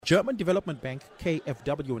German development bank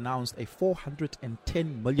KFW announced a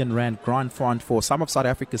 410 million rand grant fund for some of South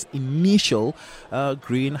Africa's initial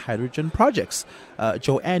green hydrogen projects.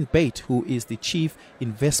 Joanne Bate, who is the Chief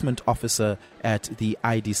Investment Officer at the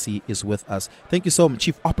IDC, is with us. Thank you so much,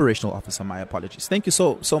 Chief Operational Officer, my apologies. Thank you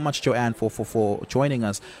so much, Joanne, for joining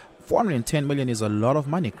us. 410 million is a lot of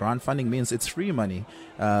money. Grant funding means it's free money.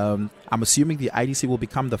 I'm assuming the IDC will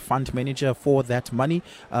become the fund manager for that money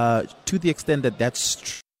to the extent that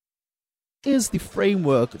that's is the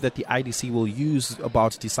framework that the IDC will use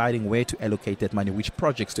about deciding where to allocate that money, which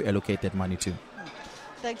projects to allocate that money to.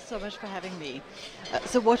 Thanks so much for having me.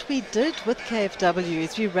 So what we did with KFW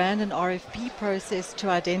is we ran an RFP process to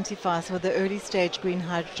identify some of the early stage green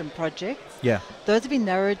hydrogen projects. Yeah. Those have been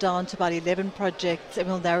narrowed down to about 11 projects, and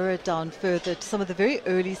we'll narrow it down further to some of the very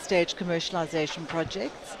early stage commercialization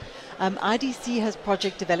projects. IDC has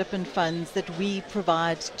project development funds that we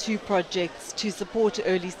provide to projects to support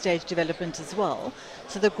early stage development as well.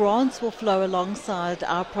 So the grants will flow alongside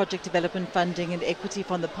our project development funding and equity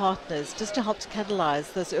from the partners just to help to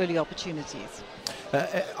catalyze those early opportunities.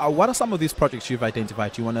 What are some of these projects you've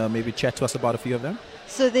identified? Do you want to maybe chat to us about a few of them?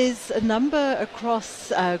 So there's a number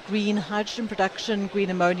across green hydrogen production, green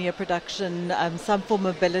ammonia production, some for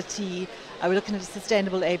mobility. We're looking at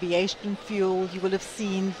sustainable aviation fuel. You will have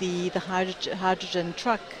seen the hydrogen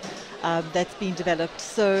truck that's been developed.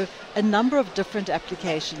 So a number of different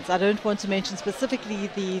applications. I don't want to mention specifically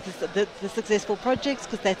the successful projects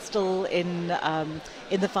because that's still in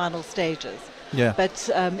the final stages. Yeah. But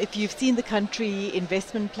if you've seen the country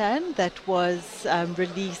investment plan that was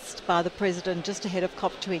released by the President just ahead of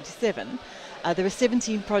COP27, there are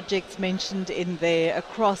 17 projects mentioned in there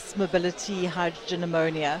across mobility, hydrogen,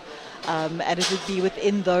 ammonia, and it would be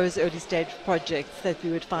within those early stage projects that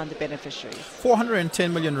we would find the beneficiaries.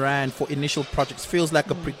 410 million rand for initial projects feels like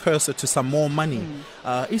a precursor to some more money.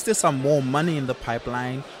 Is there some more money in the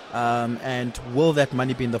pipeline? And will that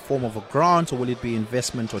money be in the form of a grant, or will it be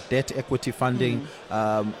investment or debt equity funding?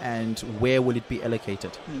 And where will it be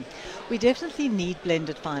allocated? We definitely need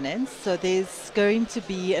blended finance. So there's going to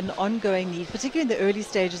be an ongoing need, particularly in the early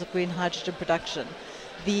stages of green hydrogen production.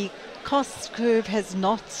 The cost curve has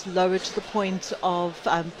not lowered to the point of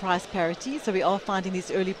price parity. So we are finding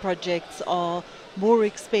these early projects are more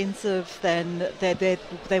expensive than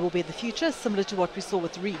they will be in the future, similar to what we saw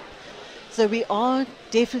with REAP. So we are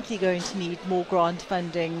definitely going to need more grant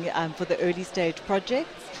funding for the early stage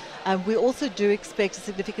projects. We also do expect a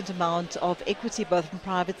significant amount of equity, both from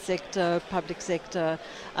private sector, public sector.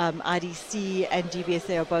 IDC and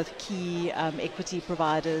DBSA are both key equity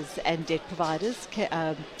providers and debt providers.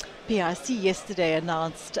 PIC yesterday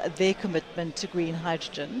announced their commitment to green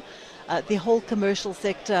hydrogen. The whole commercial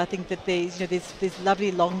sector, I think that there's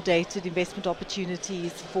lovely long-dated investment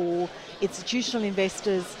opportunities for institutional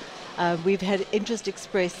investors. We've had interest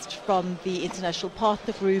expressed from the International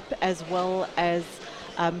Partner Group as well as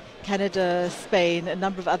Canada, Spain, a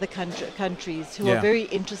number of other countries who are very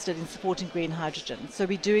interested in supporting green hydrogen. So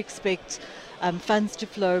we do expect funds to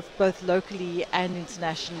flow both locally and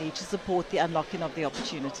internationally to support the unlocking of the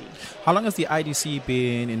opportunity. How long has the IDC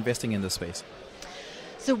been investing in this space?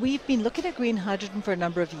 So we've been looking at green hydrogen for a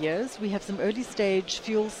number of years. We have some early stage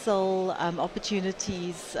fuel cell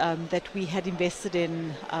opportunities that we had invested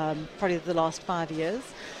in probably the last 5 years.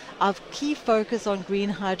 Our key focus on green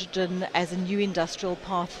hydrogen as a new industrial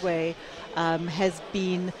pathway has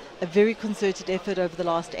been a very concerted effort over the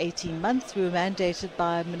last 18 months. We were mandated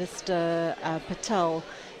by Minister Patel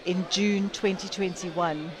in June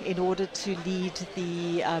 2021 in order to lead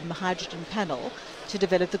the hydrogen panel to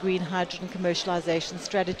develop the green hydrogen commercialization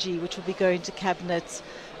strategy, which will be going to Cabinet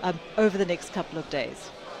over the next couple of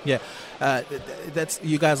days. Yeah, that's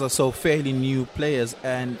you guys are so fairly new players,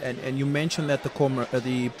 and you mentioned that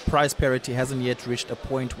the price parity hasn't yet reached a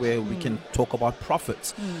point where we can talk about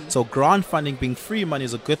profits. So grant funding being free money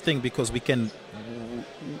is a good thing because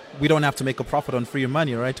we don't have to make a profit on free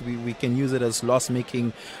money, right? We can use it as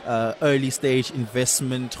loss-making early stage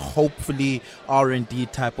investment, hopefully R&D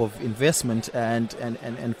type of investment,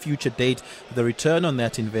 and future date the return on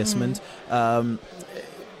that investment.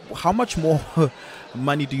 How much more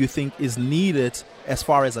money do you think is needed as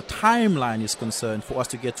far as a timeline is concerned for us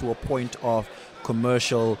to get to a point of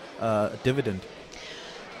commercial dividend?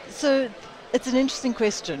 So it's an interesting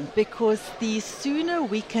question because the sooner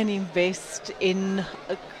we can invest in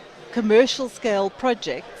commercial scale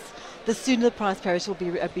projects, the sooner the price parity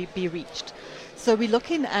will be reached. So we're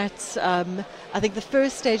looking at, I think the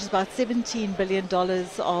first stage is about $17 billion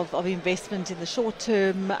of investment in the short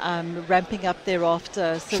term, ramping up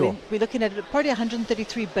thereafter. So we're looking at probably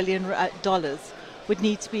 $133 billion would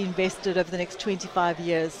need to be invested over the next 25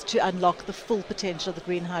 years to unlock the full potential of the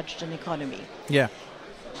green hydrogen economy. Yeah.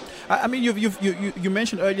 I mean, you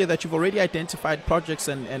mentioned earlier that you've already identified projects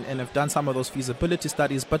and have done some of those feasibility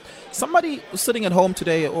studies. But somebody sitting at home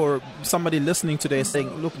today or somebody listening today saying,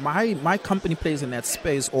 look, my company plays in that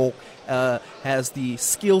space or has the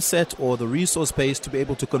skill set or the resource base to be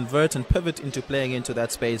able to convert and pivot into playing into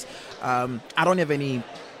that space. I don't have any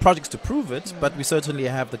projects to prove it, but we certainly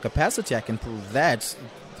have the capacity. I can prove that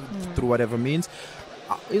through whatever means.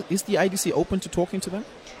 Is the IDC open to talking to them?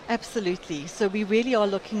 Absolutely. So we really are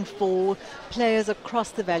looking for players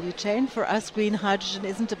across the value chain. For us, green hydrogen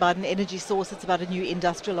isn't about an energy source, it's about a new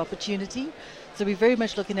industrial opportunity. So we're very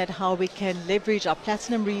much looking at how we can leverage our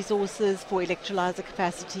platinum resources for electrolyzer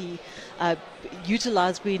capacity,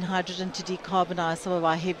 utilize green hydrogen to decarbonize some of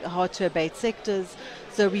our hard-to-abate sectors.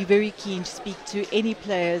 So we're very keen to speak to any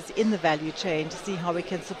players in the value chain to see how we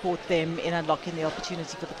can support them in unlocking the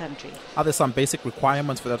opportunity for the country. Are there some basic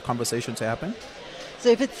requirements for that conversation to happen? So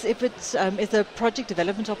if it's a project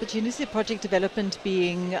development opportunity, project development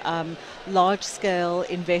being large-scale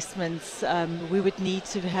investments, we would need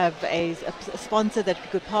to have a sponsor that we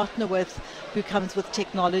could partner with who comes with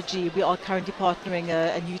technology. We are currently partnering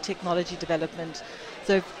a new technology development.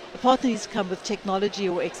 So if a partner needs to come with technology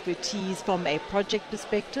or expertise from a project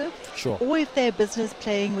perspective, sure. Or if they're a business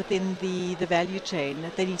playing within the value chain,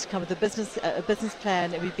 they need to come with a business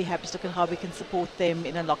plan, and we'd be happy to look at how we can support them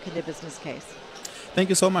in unlocking their business case. Thank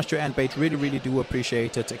you so much, Joanne Bate. Really, really do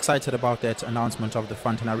appreciate it. Excited about that announcement of the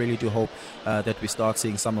fund, and I really do hope that we start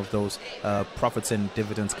seeing some of those profits and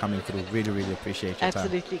dividends coming through. Really, really appreciate your time.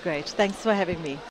 Absolutely great. Thanks for having me.